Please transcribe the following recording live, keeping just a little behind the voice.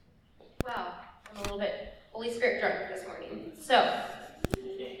little bit Holy Spirit drunk this morning. So,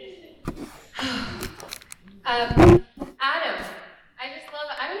 Adam, I just love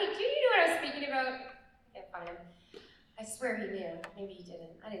it. I mean, do you know what I was speaking about? I can't find him. I swear he knew. Maybe he didn't.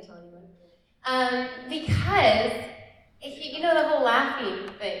 I didn't tell anyone. Because, if you know the whole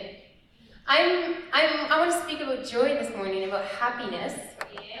laughing thing. I want to speak about joy this morning, about happiness.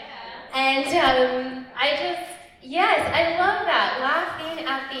 Yeah. And I love that. Laughing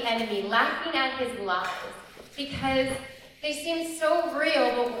at the enemy, laughing at his lies. Because they seem so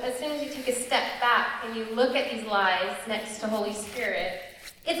real, but as soon as you take a step back and you look at these lies next to Holy Spirit,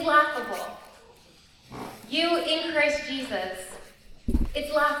 it's laughable. You in Christ Jesus,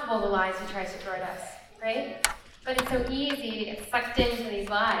 it's laughable the lies he tries to throw at us, right? But it's so easy to get sucked into these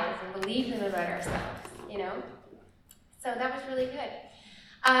lies and believe them about ourselves, you know? So that was really good.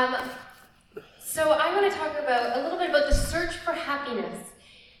 So I want to talk about a little bit about the search for happiness.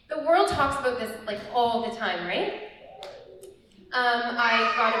 The world talks about this like all the time, right?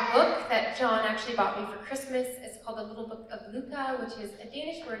 I got a book that John actually bought me for Christmas. It's called The Little Book of Luca, which is a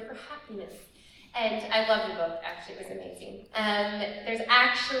Danish word for happiness. And I love the book, actually, it was amazing. There's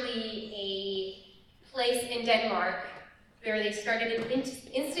actually a place in Denmark where they started an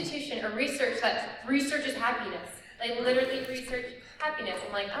institution, a research that researches happiness. They literally research happiness.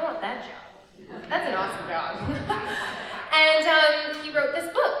 I'm like, I want that job. That's an awesome job. And he wrote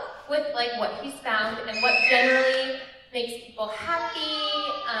this book with like what he's found and what generally makes people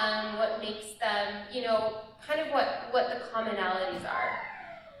happy, what makes them, you know, kind of what the commonalities are.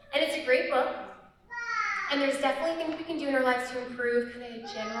 And it's a great book. And there's definitely things we can do in our lives to improve kind of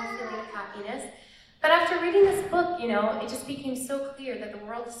a general feeling of happiness. But after reading this book, you know, it just became so clear that the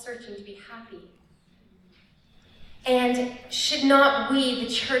world is searching to be happy. And should not we, the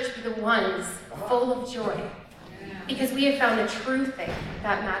church, be the ones full of joy? Because we have found a true thing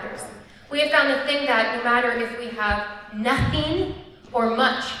that matters. We have found the thing that no matter if we have nothing or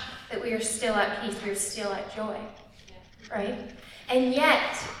much, that we are still at peace, we are still at joy, right? And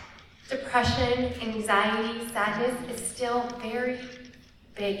yet, depression, anxiety, sadness is still very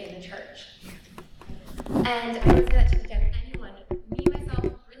big in the church. And I would say that to anyone. Me, myself,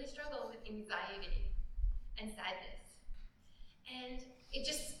 really struggle with anxiety and sadness. And it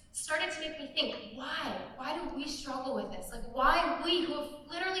just started to make me think, why? Why do we struggle with this? Like, why we, who have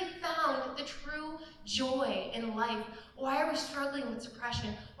literally found the true joy in life, why are we struggling with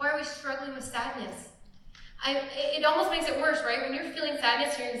depression? Why are we struggling with sadness? It almost makes it worse, right? When you're feeling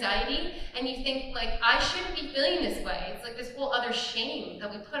sadness or anxiety, and you think, like, I shouldn't be feeling this way. It's like this whole other shame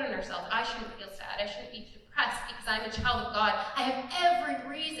that we put on ourselves. I shouldn't feel sad. I shouldn't be depressed because I'm a child of God. I have every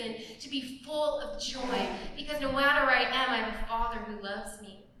reason to be full of joy because no matter where I am, I have a Father who loves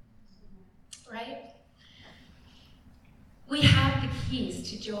me. Right? We have the keys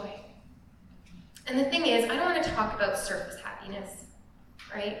to joy. And the thing is, I don't want to talk about surface happiness,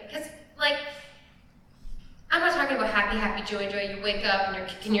 right? Because, like, I'm not talking about happy, joy. You wake up and you're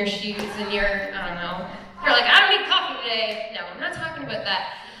kicking your shoes and you're like, I don't need coffee today. No, I'm not talking about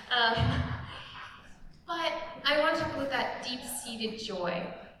that. But I want to talk about that deep-seated joy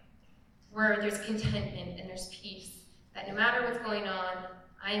where there's contentment and there's peace, that no matter what's going on,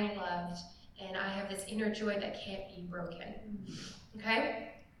 I am loved and I have this inner joy that can't be broken. Okay?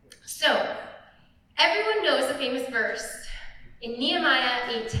 So, everyone knows the famous verse in Nehemiah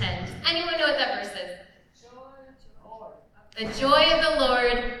 8:10. Does anyone know what that verse is? The joy of the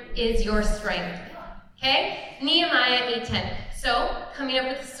Lord is your strength. Okay? Nehemiah 8:10. So, coming up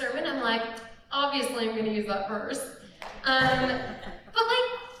with the sermon, I'm like, obviously I'm going to use that verse. But like,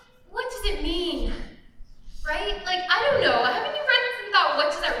 what does it mean? Right? Like, I don't know. Haven't you read this and thought,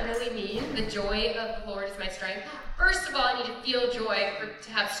 what does that really mean? The joy of the Lord is my strength. First of all, I need to feel joy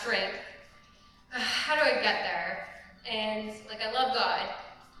to have strength. How do I get there? And, like, I love God,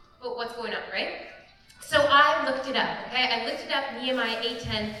 but what's going on, right? So I looked it up, okay? I looked it up, Nehemiah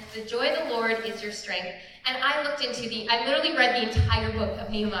 8:10, the joy of the Lord is your strength. And I looked I literally read the entire book of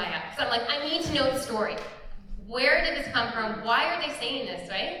Nehemiah. So I'm like, I need to know the story. Where did this come from? Why are they saying this,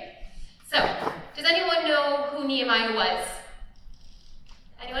 right? So, does anyone know who Nehemiah was?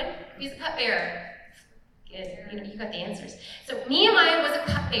 Anyone? He's a cupbearer. Good, you got the answers. So Nehemiah was a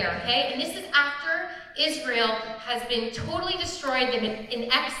cupbearer, okay? And this is after Israel has been totally destroyed. They've been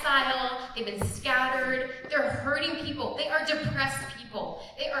in exile. They've been scattered. They're hurting people. They are depressed people.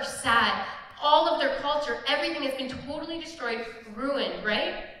 They are sad. All of their culture, everything has been totally destroyed, ruined,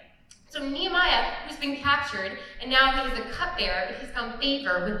 right? So Nehemiah, who's been captured, and now he's a cupbearer, but he's found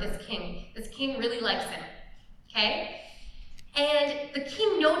favor with this king. This king really likes him, okay? And the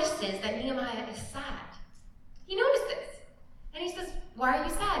king notices that Nehemiah is sad. He noticed this. And he says, why are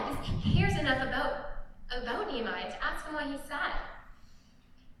you sad? Because he cares enough about Nehemiah to ask him why he's sad.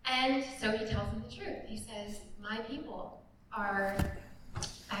 And so he tells him the truth. He says, my people are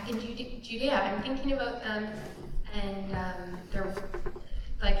back in Judea. I'm thinking about them, and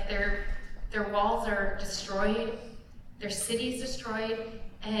their walls are destroyed, their city's destroyed,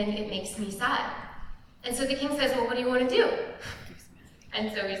 and it makes me sad. And so the king says, well, what do you want to do?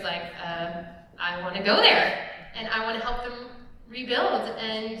 And so he's like, I want to go there, and I want to help them rebuild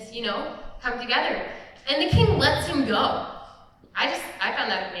and, come together. And the king lets him go. I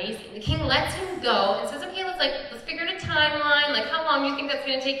found that amazing. The king lets him go and says, okay, let's figure out a timeline. Like, how long do you think that's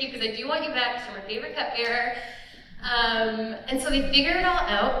going to take you? Because I do want you back, because you're my favorite cupbearer. And so they figure it all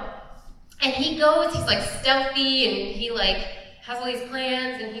out. And he goes, he's like stealthy, and he has all these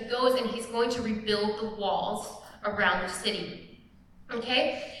plans, and he goes and he's going to rebuild the walls around the city.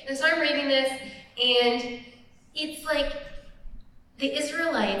 Okay? And so I'm reading this, and it's like the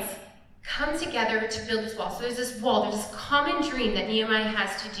Israelites come together to build this wall. So there's this wall, there's this common dream that Nehemiah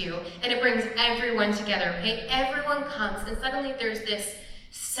has to do, and it brings everyone together, okay? Everyone comes, and suddenly there's this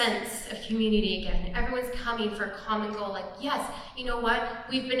sense of community again. Everyone's coming for a common goal, like, yes, you know what?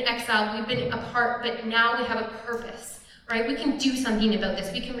 We've been exiled, we've been apart, but now we have a purpose, right? We can do something about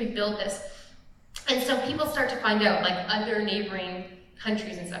this, we can rebuild this. And so people start to find out, like other neighboring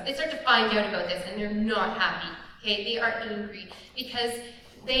countries and stuff, they start to find out about this, and they're not happy, okay? They are angry, because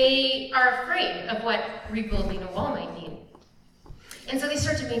they are afraid of what rebuilding a wall might mean. And so they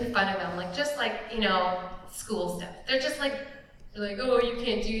start to make fun of them, just like, school stuff. They're like, oh, you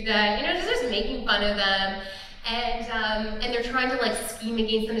can't do that. Just making fun of them. And they're trying to scheme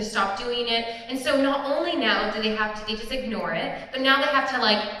against them to stop doing it. And so not only now do they just ignore it, but now they have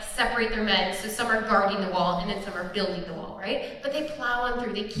to separate their men. So some are guarding the wall and then some are building the wall, right? But they plow on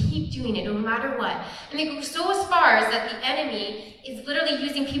through. They keep doing it no matter what. And they go so as far as that the enemy is literally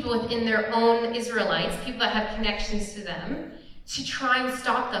using people within their own Israelites, people that have connections to them, to try and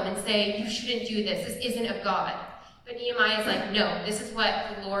stop them and say, you shouldn't do this. This isn't of God. But Nehemiah is like, no, this is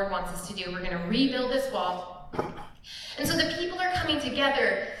what the Lord wants us to do. We're going to rebuild this wall. And so the people are coming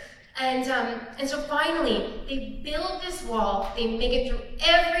together, and so finally they build this wall. They make it through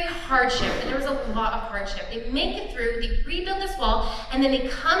every hardship, and there was a lot of hardship. They make it through. They rebuild this wall, and then they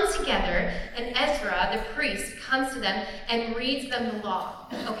come together. And Ezra, the priest, comes to them and reads them the law.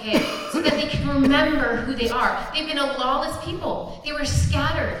 Okay, so that they can remember who they are. They've been a lawless people. They were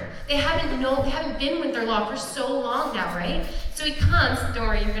scattered. They haven't been with their law for so long now, right? So he comes, don't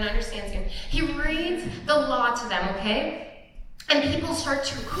worry, you're going to understand soon. He reads the law to them, okay? And people start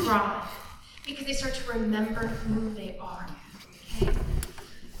to cry because they start to remember who they are, okay?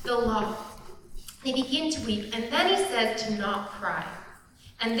 The law. They begin to weep, and then he says to not cry.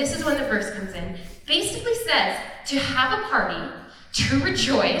 And this is when the verse comes in. Basically says to have a party, to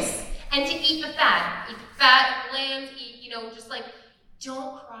rejoice, and to eat the fat. Eat the fat, lambs,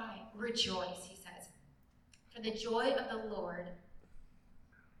 don't cry, rejoice, he says. For the joy of the Lord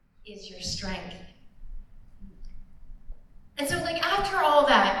is your strength. And so, after all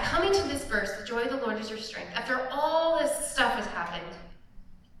that, coming to this verse, the joy of the Lord is your strength, after all this stuff has happened,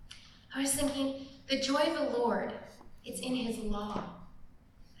 I was thinking, the joy of the Lord, it's in his law.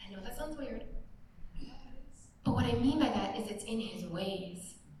 I know that sounds weird. But what I mean by that is it's in his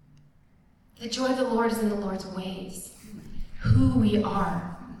ways. The joy of the Lord is in the Lord's ways. Who we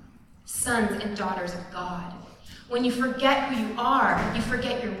are, sons and daughters of God. When you forget who you are, you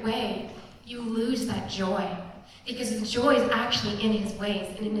forget your way, you lose that joy. Because the joy is actually in his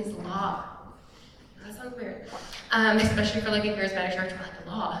ways and in his law. That sounds weird. Especially for a charismatic church, we're like, the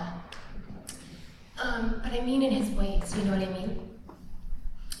law. But I mean in his ways, you know what I mean?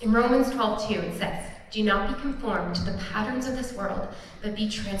 In Romans 12:2 it says, do not be conformed to the patterns of this world, but be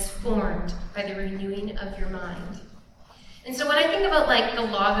transformed by the renewing of your mind. And so when I think about the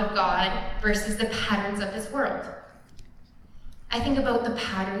laws of God versus the patterns of this world, I think about the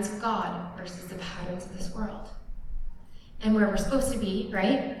patterns of God versus the patterns of this world. And where we're supposed to be,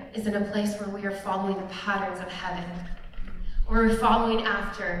 right, is in a place where we are following the patterns of heaven. Or we're following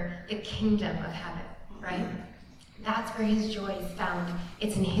after the kingdom of heaven, right? That's where his joy is found.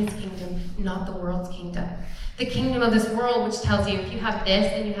 It's in his kingdom, not the world's kingdom. The kingdom of this world, which tells you if you have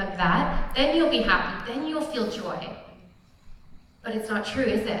this and you have that, then you'll be happy, then you'll feel joy. But it's not true,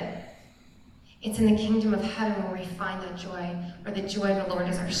 is it? It's in the kingdom of heaven where we find that joy, where the joy of the Lord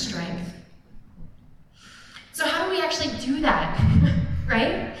is our strength. So how do we actually do that,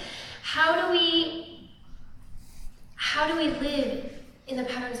 right? How do we live in the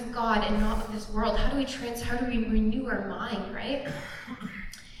patterns of God and not of this world? How do we renew our mind, right?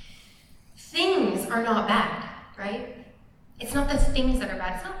 Things are not bad, right? It's not the things that are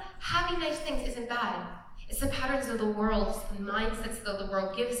bad. It's not having nice things isn't bad. It's the patterns of the world, the mindsets that the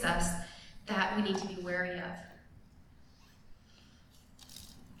world gives us that we need to be wary of.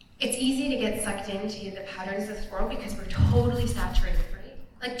 It's easy to get sucked into the patterns of this world because we're totally saturated, right?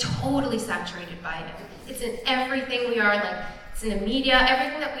 Like totally saturated by it. It's in everything we are, like it's in the media,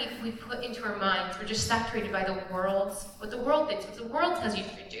 everything that we put into our minds. We're just saturated by the world's, what the world thinks, what the world tells you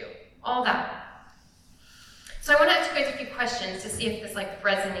to do, all that. So I want to ask you guys a few questions to see if this like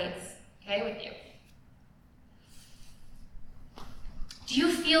resonates, okay, with you. Do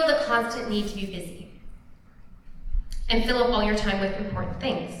you feel the constant need to be busy and fill up all your time with important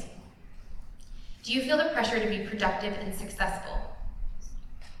things? Do you feel the pressure to be productive and successful?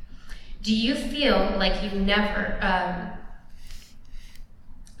 Do you feel like you are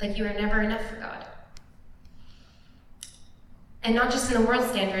never enough for God? And not just in the world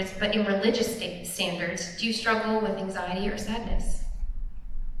standards, but in religious standards, do you struggle with anxiety or sadness?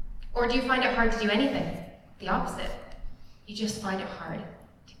 Or do you find it hard to do anything? The opposite. You just find it hard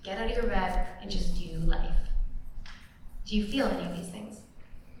to get out of your bed and just do life. Do you feel any of these things?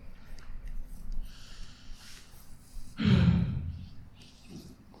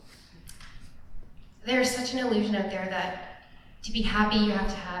 There's such an illusion out there that to be happy you have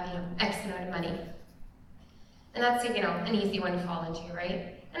to have, X amount of money. And that's, an easy one to fall into,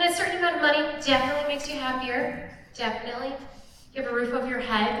 right? And a certain amount of money definitely makes you happier. Definitely. You have a roof over your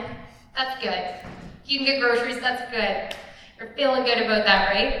head. That's good. You can get groceries. That's good. You're feeling good about that,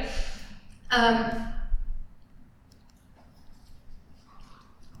 right?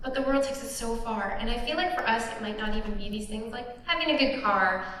 But the world takes us so far, and I feel like for us it might not even be these things like having a good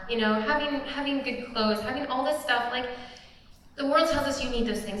car, having good clothes, having all this stuff. Like the world tells us you need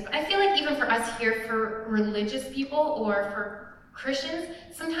those things, but I feel like even for us here, for religious people or for Christians,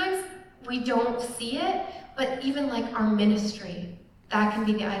 sometimes we don't see it. But even like our ministry, that can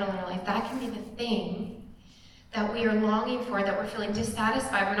be the idol in our life. That can be the thing that we are longing for, that we're feeling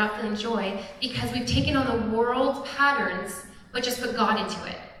dissatisfied, we're not feeling joy, because we've taken on the world's patterns, but just put God into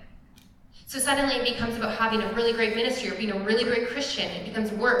it. So suddenly it becomes about having a really great ministry or being a really great Christian. It becomes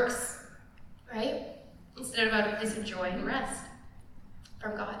works, right? Instead of about a place of joy and rest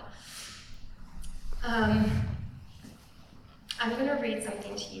from God. I'm going to read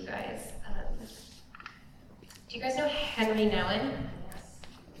something to you guys. Do you guys know Henry Nouwen?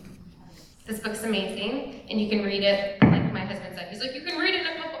 This book's amazing, and you can read it like my husband said. He's like, you can read it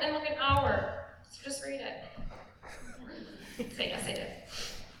in like an hour. So just read it. So yes, I did.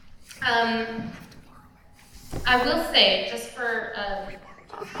 I will say, just for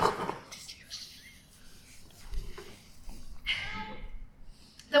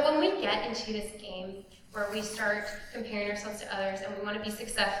that when we get into this game where we start comparing ourselves to others and we want to be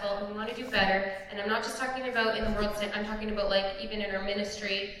successful and we want to do better, and I'm not just talking about in the world, I'm talking about like even in our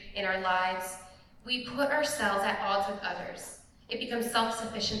ministry, in our lives, we put ourselves at odds with others. It becomes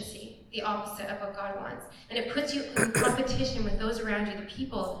self-sufficiency, the opposite of what God wants. And it puts you in competition with those around you, the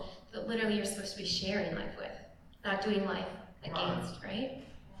people that literally you're supposed to be sharing life with, not doing life against, right?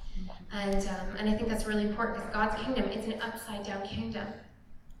 And I think that's really important because God's kingdom is an upside-down kingdom.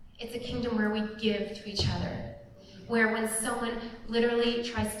 It's a kingdom where we give to each other, where when someone literally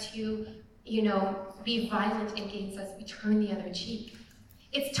tries to, be violent against us, we turn the other cheek.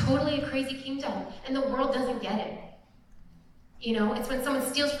 It's totally a crazy kingdom, and the world doesn't get it. It's when someone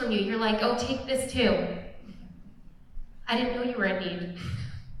steals from you, you're like, oh, take this too. I didn't know you were in need.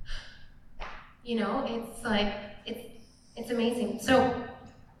 It's like, it's amazing. So,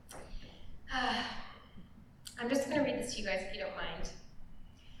 I'm just going to read this to you guys if you don't mind.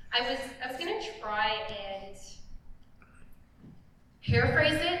 I was going to try and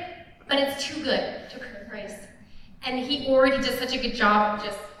paraphrase it, but it's too good to paraphrase. And he already does such a good job of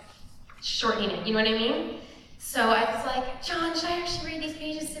just shortening it, you know what I mean? So I was like, John, should I actually read these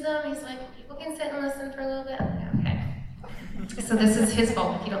pages to them? He's like, people can sit and listen for a little bit. Okay. So this is his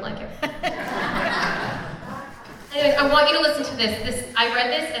fault if you don't like it. Anyways, I want you to listen to this. I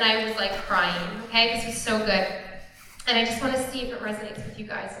read this and I was like crying, okay? This was so good. And I just want to see if it resonates with you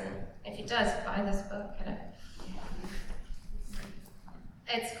guys, and if it does, buy this book.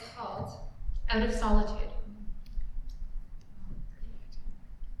 It's called Out of Solitude.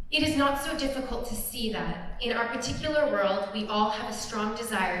 It is not so difficult to see that, in our particular world, we all have a strong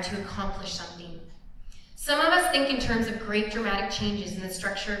desire to accomplish something. Some of us think in terms of great dramatic changes in the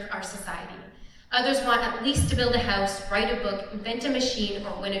structure of our society. Others want at least to build a house, write a book, invent a machine,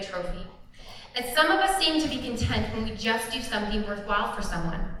 or win a trophy. And some of us seem to be content when we just do something worthwhile for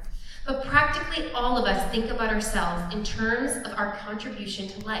someone. But practically all of us think about ourselves in terms of our contribution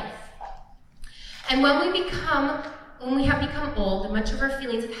to life. And when we become When we have become old, much of our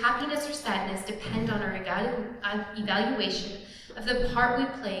feelings of happiness or sadness depend on our evaluation of the part we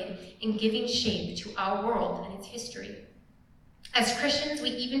played in giving shape to our world and its history. As Christians, we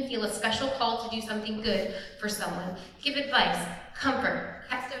even feel a special call to do something good for someone, give advice, comfort,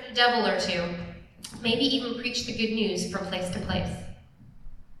 cast out a devil or two, maybe even preach the good news from place to place.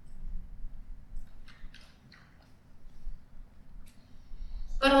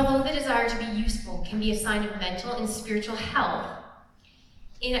 But although the desire to be useful can be a sign of mental and spiritual health,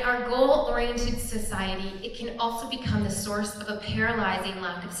 in our goal-oriented society, it can also become the source of a paralyzing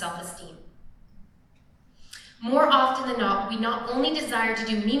lack of self-esteem. More often than not, we not only desire to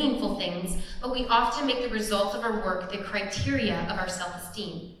do meaningful things, but we often make the results of our work the criteria of our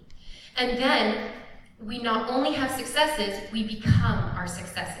self-esteem. And then, we not only have successes, we become our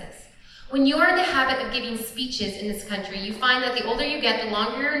successes. When you are in the habit of giving speeches in this country, you find that the older you get, the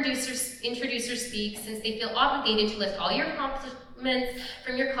longer your introducers speak, since they feel obligated to list all your accomplishments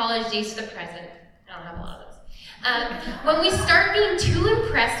from your college days to the present. I don't have a lot of those. When we start being too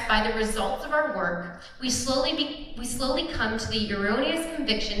impressed by the results of our work, we slowly come to the erroneous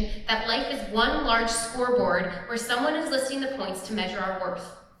conviction that life is one large scoreboard where someone is listing the points to measure our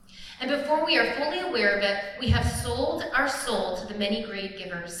worth. And before we are fully aware of it, we have sold our soul to the many grade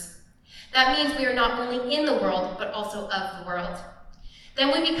givers. That means we are not only in the world, but also of the world.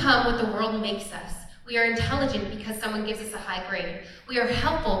 Then we become what the world makes us. We are intelligent because someone gives us a high grade. We are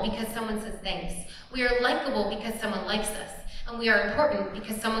helpful because someone says thanks. We are likable because someone likes us. And we are important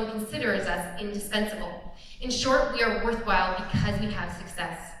because someone considers us indispensable. In short, we are worthwhile because we have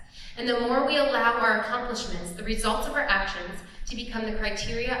success. And the more we allow our accomplishments, the results of our actions, to become the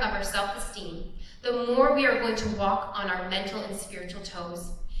criteria of our self-esteem, the more we are going to walk on our mental and spiritual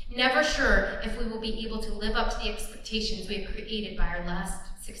toes, never sure if we will be able to live up to the expectations we have created by our last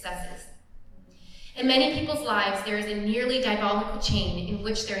successes. In many people's lives, there is a nearly diabolical chain in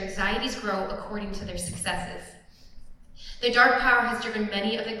which their anxieties grow according to their successes. The dark power has driven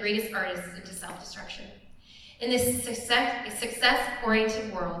many of the greatest artists into self-destruction. In this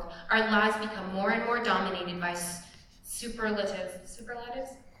success-oriented world, our lives become more and more dominated by superlatives?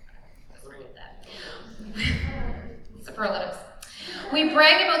 Superlatives? Superlatives. We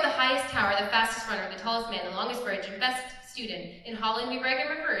brag about the highest tower, the fastest runner, the tallest man, the longest bridge, and best student. In Holland, we brag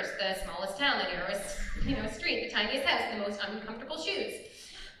in reverse, the smallest town, the narrowest street, the tiniest house, the most uncomfortable shoes.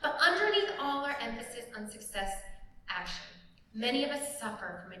 But underneath all our emphasis on success action, many of us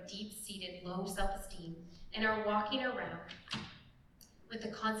suffer from a deep-seated low self-esteem and are walking around with the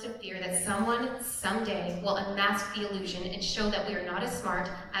constant fear that someone someday will unmask the illusion and show that we are not as smart,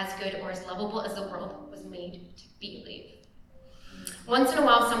 as good, or as lovable as the world was made to believe. Once in a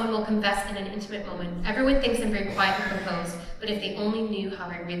while, someone will confess in an intimate moment. Everyone thinks I'm very quiet and composed, but if they only knew how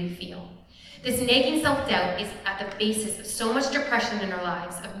I really feel. This nagging self-doubt is at the basis of so much depression in our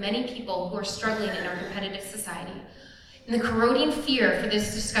lives, of many people who are struggling in our competitive society. And the corroding fear for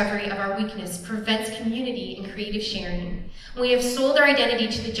this discovery of our weakness prevents community and creative sharing. When we have sold our identity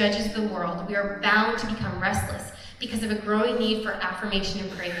to the judges of the world, we are bound to become restless because of a growing need for affirmation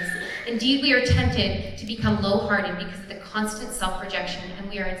and praise. Indeed, we are tempted to become low-hearted because of the constant self-rejection, and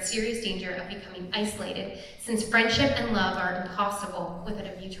we are in serious danger of becoming isolated, since friendship and love are impossible without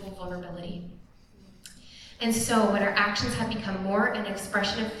a mutual vulnerability. And so, when our actions have become more an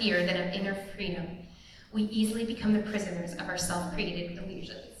expression of fear than of inner freedom, we easily become the prisoners of our self-created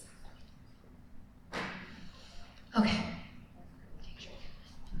illusions. Okay.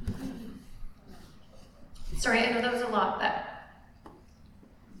 Sorry, I know that was a lot that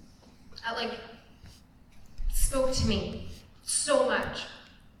spoke to me so much.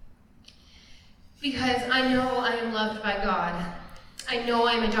 Because I know I am loved by God. I know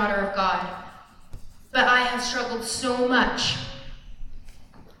I am a daughter of God. But I have struggled so much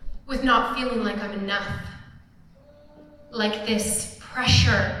with not feeling like I'm enough. Like this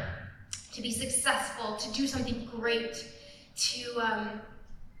pressure to be successful, to do something great, to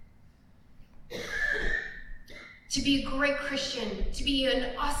be a great Christian, to be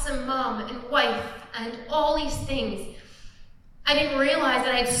an awesome mom and wife, and all these things. I didn't realize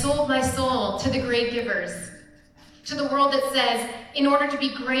that I had sold my soul to the grade givers, to the world that says, in order to be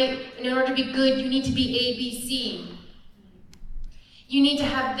great and in order to be good, you need to be A, B, C. You need to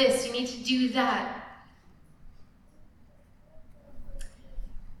have this, you need to do that.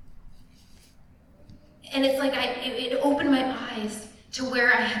 And it's like it opened my eyes to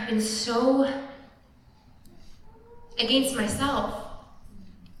where I had been so against myself,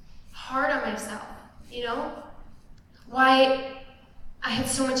 hard on myself, why I had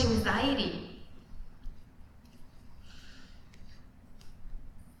so much anxiety.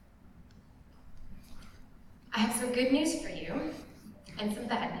 I have some good news for you and some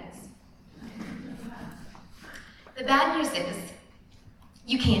bad news. The bad news is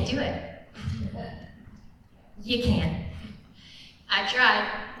you can't do it. You can't. I tried.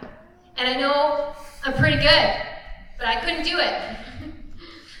 And I know I'm pretty good, but I couldn't do it.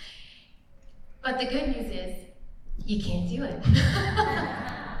 But the good news is you can't do it.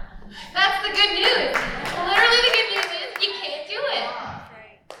 That's the good news. Literally the good news is you can't do it.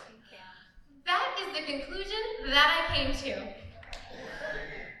 That is the conclusion that I came to.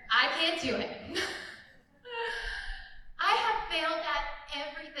 I can't do it. I have failed at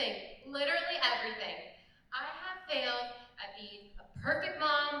everything, literally everything. I have failed at being a perfect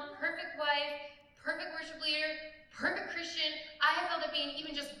mom, perfect wife, perfect worship leader, perfect Christian. I have failed at being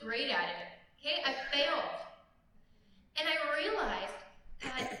even just great at it. Okay, I failed. And I realized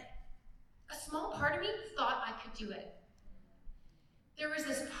that a small part of me thought I could do it. There was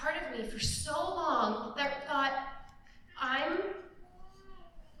this part of me for so long that thought, I think,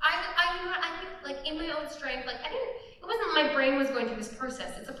 like, in my own strength, like, it wasn't my brain was going through this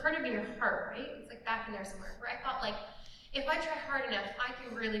process. It's a part of your heart, right? It's like back in there somewhere, where I thought, like, if I try hard enough, I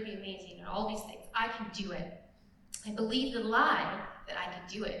can really be amazing at all these things. I can do it. I believed the lie that I could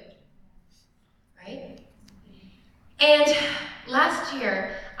do it, right? And last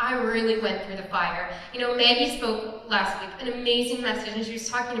year, I really went through the fire. You know, Maggie spoke last week, an amazing message, and she was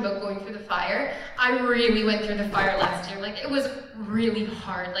talking about going through the fire. I really went through the fire last year. Like, it was really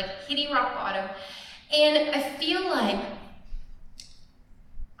hard, like hitting rock bottom. And I feel like,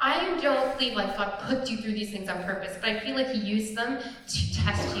 I don't believe like God put you through these things on purpose, but I feel like He used them to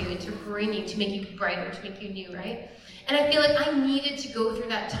test you and to bring you, to make you brighter, to make you new, right? And I feel like I needed to go through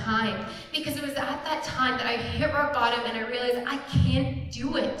that time, because it was at that time that I hit rock bottom and I realized I can't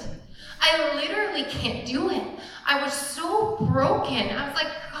do it. I literally can't do it. I was so broken. I was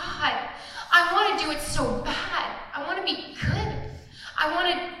like, God, I want to do it so bad. I want to be good. I want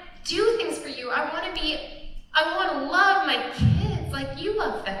to do things for you. I want to love my kids like you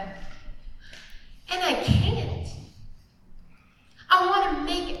love them. And I can't. I want to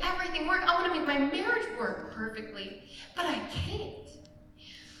make everything work. I want to make my marriage work perfectly, but I can't.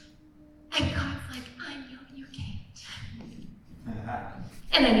 And God's like, I know you can't.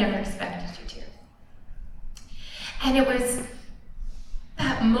 And I never expected you to. And it was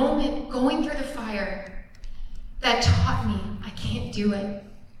that moment going through the fire that taught me I can't do it.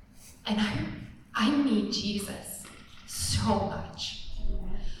 And I need Jesus so much.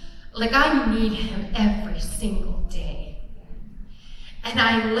 Like, I need Him every single day. And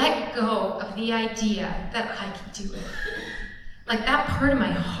I let go of the idea that I could do it. Like, that part of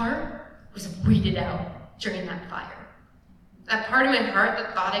my heart was weeded out during that fire. That part of my heart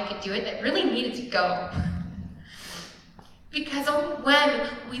that thought I could do it, that really needed to go. Because only when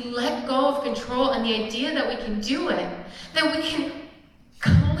we let go of control and the idea that we can do it, that we can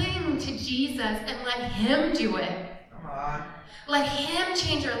cling to Jesus and let Him do it. Come on. Let Him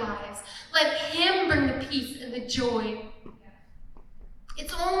change our lives. Let Him bring the peace and the joy.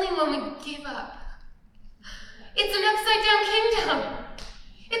 It's only when we give up. It's an upside down kingdom.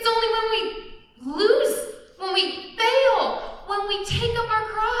 It's only when we lose, when we fail, when we take up our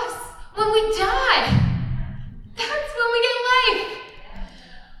cross, when we die. That's when we get life.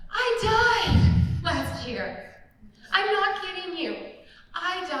 I died last year. I'm not kidding you.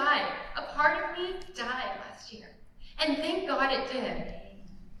 I died. A part of me died last year. And thank God it did.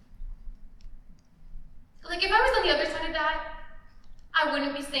 Like, if I was on the other side of that, I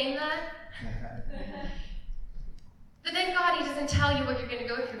wouldn't be saying that. But thank God He doesn't tell you what you're going to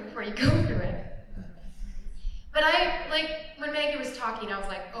go through before you go through it. But when Maggie was talking, I was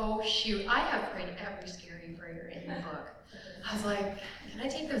like, oh shoot, I have prayed every scary prayer in the book. I was like, can I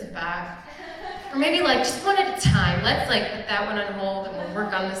take those back? Or maybe like just one at a time. Let's like put that one on hold and we'll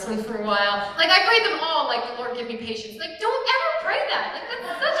work on this one for a while. Like, I prayed them all, like, the Lord give me patience. Like, don't ever pray that. Like,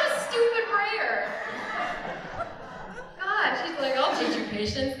 that's such a stupid prayer. God, she's like, I'll teach you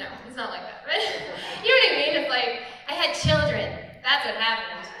patience. No, it's not like that, right? You know what I mean? It's like, I had children. That's what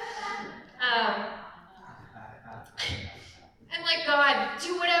happened. And like, God,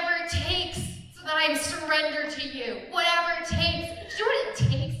 do whatever it takes so that I surrender to you. Whatever it takes. Do you know what it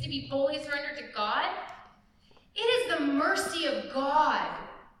takes to be fully surrendered to God? It is the mercy of God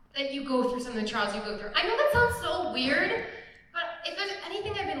that you go through some of the trials you go through. I know that sounds so weird, but if there's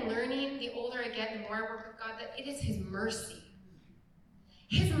anything I've been learning, the older I get, the more I work with God, that it is His mercy.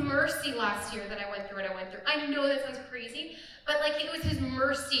 His mercy last year that I went through what I went through. I know that sounds crazy, but like, it was His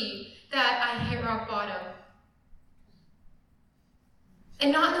mercy that I hit rock bottom.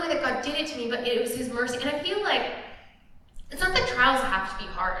 And not knowing that God did it to me, but it was His mercy. And I feel like, it's not that trials have to be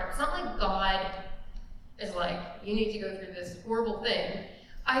hard. It's not like God is like, you need to go through this horrible thing,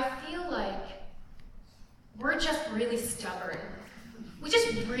 I feel like we're just really stubborn. We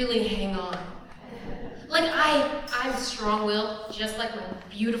just really hang on. Like I'm strong-willed, just like my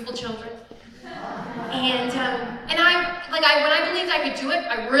beautiful children. And when I believed I could do it,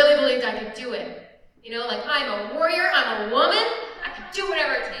 I really believed I could do it. You know, like I'm a warrior, I'm a woman, I could do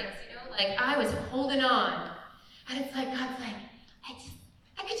whatever it takes, you know? Like I was holding on. And it's like, God's like,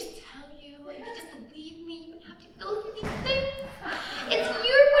 I could just tell you, you could just believe me, you don't have to go through these things. It's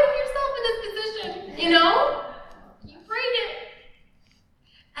you're putting yourself in this position, you know? You prayed it.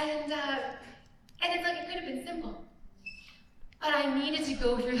 And it's like, it could have been simple. But I needed to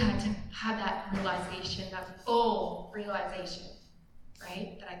go through that to have that realization, that full realization,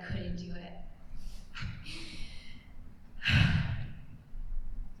 right? That I couldn't do it.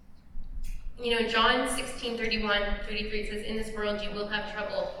 You know, John 16:31-33 says, in this world you will have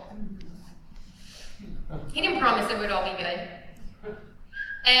trouble. He didn't promise it would all be good.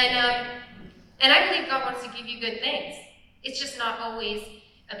 And I believe God wants to give you good things. It's just not always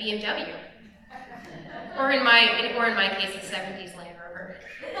a BMW. Or in my case, a 70s Land Rover,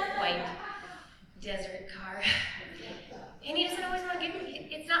 white desert car. And he doesn't always want to give me.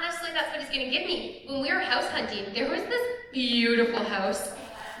 It's not necessarily that's what he's going to give me. When we were house hunting, there was this beautiful house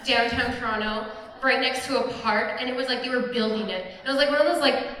downtown Toronto, right next to a park, and it was like they were building it. And it was like one of those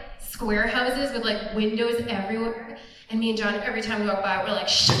like square houses with like windows everywhere. And me and John, every time we walk by, we're like,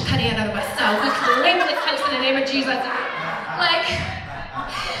 shut that hand out of myself. We claim this house in the name of Jesus. Like,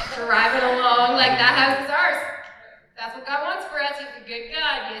 driving along, like that house is ours. That's what God wants for us. He's a good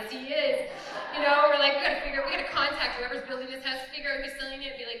God. Yes, he is. You know, we're like, we gotta contact whoever's building this house, figure out who's selling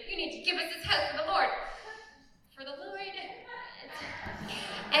it, be like, you need to give us this house for the Lord. For the Lord.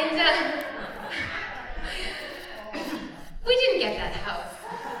 And we didn't get that house.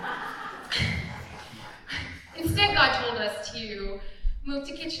 Instead, God told us to move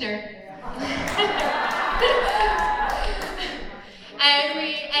to Kitchener.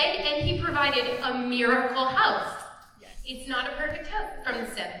 And he provided a miracle house. It's not a perfect house from the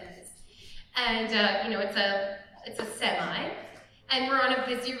 70s. And you know, it's a semi, and we're on a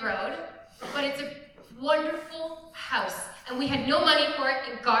busy road, but it's a wonderful house. And we had no money for it,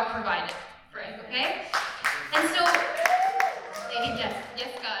 and God provided for it, okay? And so, yes,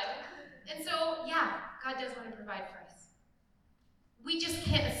 God. And so, yeah, God does want to provide for us. We just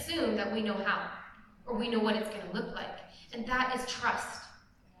can't assume that we know how, or we know what it's going to look like. And that is trust.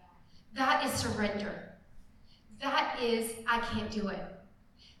 That is surrender. That is, I can't do it.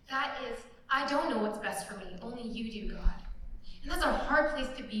 That is, I don't know what's best for me. Only you do, God. And that's a hard place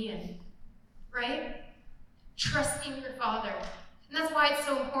to be in, right? Trusting your Father. And that's why it's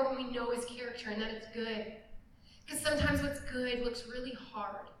so important we know his character and that it's good. Because sometimes what's good looks really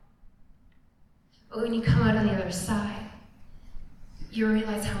hard. But when you come out on the other side, you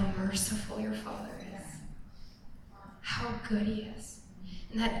realize how merciful your Father is. How good he is.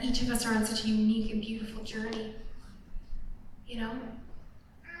 And that each of us are on such a unique and beautiful journey. You know?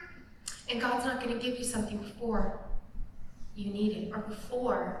 And God's not going to give you something before you need it, or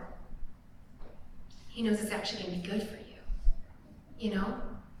before he knows it's actually going to be good for you. You know?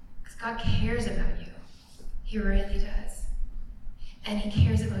 Because God cares about you. He really does. And he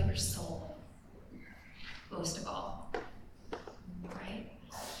cares about your soul. Most of all. Right?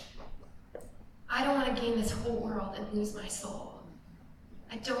 I don't want to gain this whole world and lose my soul.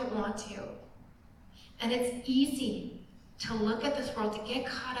 I don't want to. And it's easy to look at this world, to get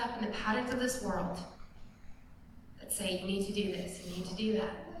caught up in the patterns of this world that say, you need to do this, you need to do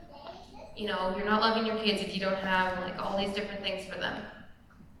that. You know, you're not loving your kids if you don't have like all these different things for them.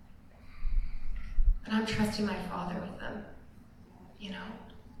 But I'm trusting my Father with them, you know?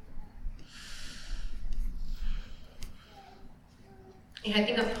 And I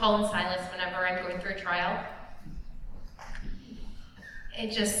think of Paul and Silas whenever I'm going through a trial.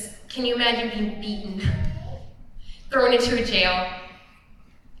 It just, can you imagine being beaten, thrown into a jail,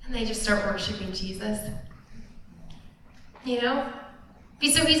 and they just start worshiping Jesus? You know? It'd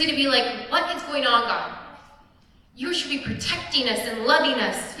be so easy to be like, what is going on, God? You should be protecting us and loving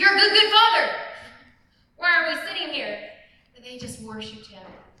us. You're a good, good Father. Why are we sitting here? But they just worshiped him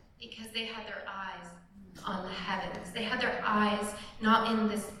because they had their eyes on the heavens. They had their eyes not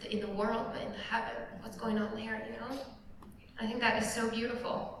in the world, but in the heaven. What's going on there, you know? I think that is so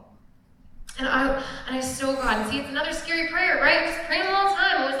beautiful. And I so God, and see, it's another scary prayer, right? I'm just praying all the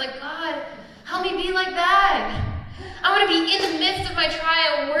time. I was like, God, help me be like that. I want to be in the midst of my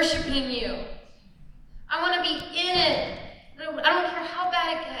trial worshiping you. I want to be in it. I don't care how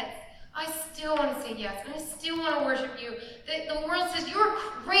bad it gets. I still want to say yes, and I still want to worship you. The world says, you're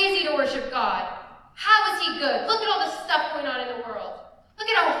crazy to worship God. How is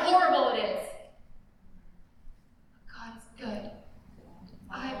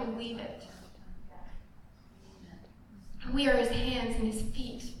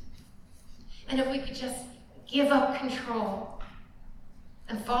And if we could just give up control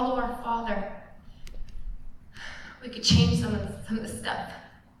and follow our Father, we could change some of the stuff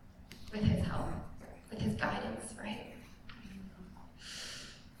with his help, with his guidance, right?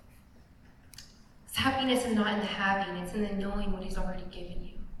 So happiness is not in the having, it's in the knowing what he's already given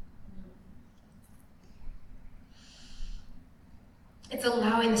you. It's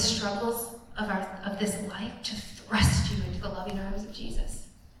allowing the struggles of this life to thrust you into the loving arms of Jesus.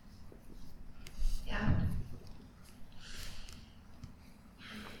 Yeah.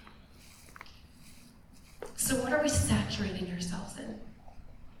 So what are we saturating ourselves in?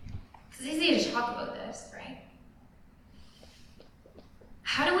 It's easy to talk about this, right?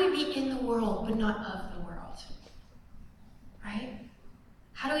 How do we be in the world but not of the world? Right?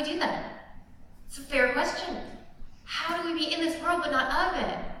 How do we do that? It's a fair question. How do we be in this world but not of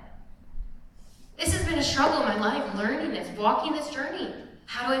it? This has been a struggle in my life, learning this, walking this journey.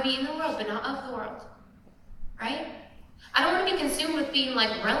 How do I be in the world but not of the world? Right? I don't want to be consumed with being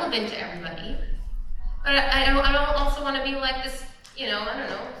like relevant to everybody. But I don't also want to be like this, I don't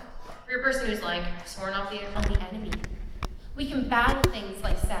know, we're a person who's like sworn off from the enemy. We can battle things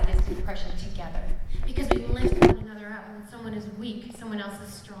like sadness and depression together because we lift one another up. When someone is weak, someone else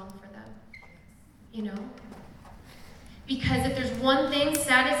is strong for them. Because if there's one thing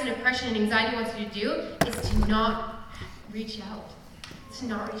sadness and depression and anxiety wants you to do, is to not reach out. To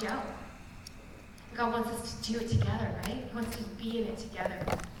not reach out. God wants us to do it together, right? He wants us to be in it together.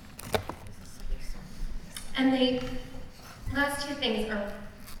 And the last two things are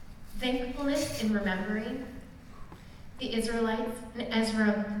thankfulness and remembering. The Israelites, and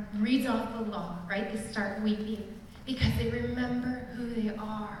Ezra reads off the law, right? They start weeping because they remember who they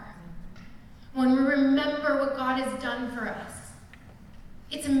are. When we remember what God has done for us,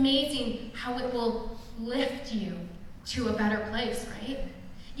 it's amazing how it will lift you to a better place, right?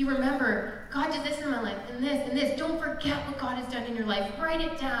 You remember, God did this in my life, and this, and this. Don't forget what God has done in your life. Write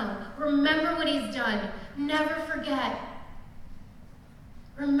it down. Remember what he's done. Never forget.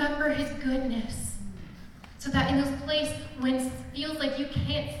 Remember his goodness. So that in those places when it feels like you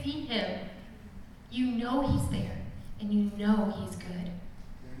can't see him, you know he's there, and you know he's good.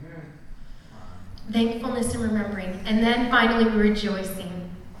 Amen. Thankfulness and remembering. And then finally, rejoicing.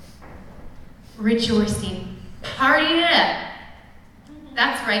 Rejoicing. Party it up.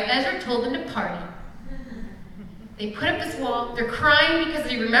 That's right, Ezra told them to party. They put up this wall, they're crying because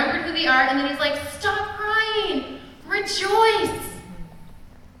they remembered who they are, and then he's like, stop crying, rejoice.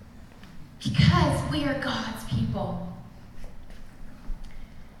 Because we are God's people.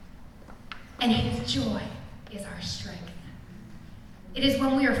 And his joy is our strength. It is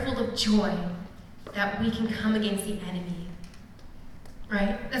when we are full of joy that we can come against the enemy.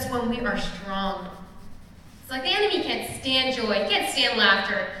 Right? That's when we are strong. It's like the enemy can't stand joy, he can't stand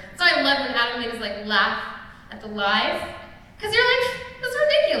laughter. So I love when Adam and Eve laugh at the lies. Because you're like, that's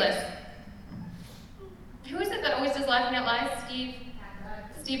ridiculous. Who is it that always does laughing at lies?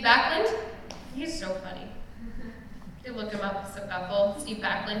 Steve Backlund? He's so funny. You look him up, it's a Bethel. Steve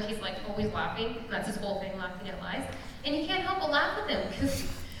Backlund, he's like always laughing. That's his whole thing, laughing at lies. And you can't help but laugh with him because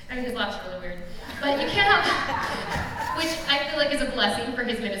his laugh's really weird. But you can't help, which I feel like is a blessing for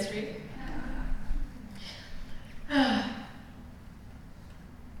his ministry.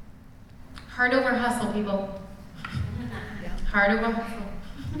 Hard over hustle, people. Hard over hustle.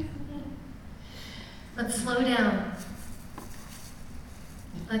 Let's slow down.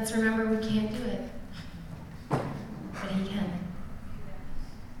 Let's remember we can't do it, but he can.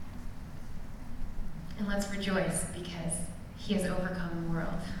 And let's rejoice because he has overcome the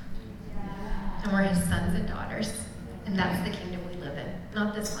world. And we're his sons and daughters. And that's the kingdom we live in,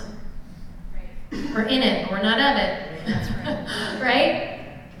 not this one. We're in it, but we're not of it. That's right. Right?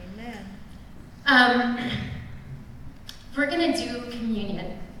 Amen. We're going to do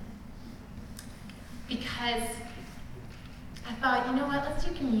communion because I thought, you know what, let's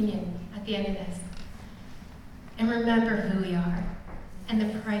do communion at the end of this and remember who we are and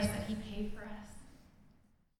the price that he paid for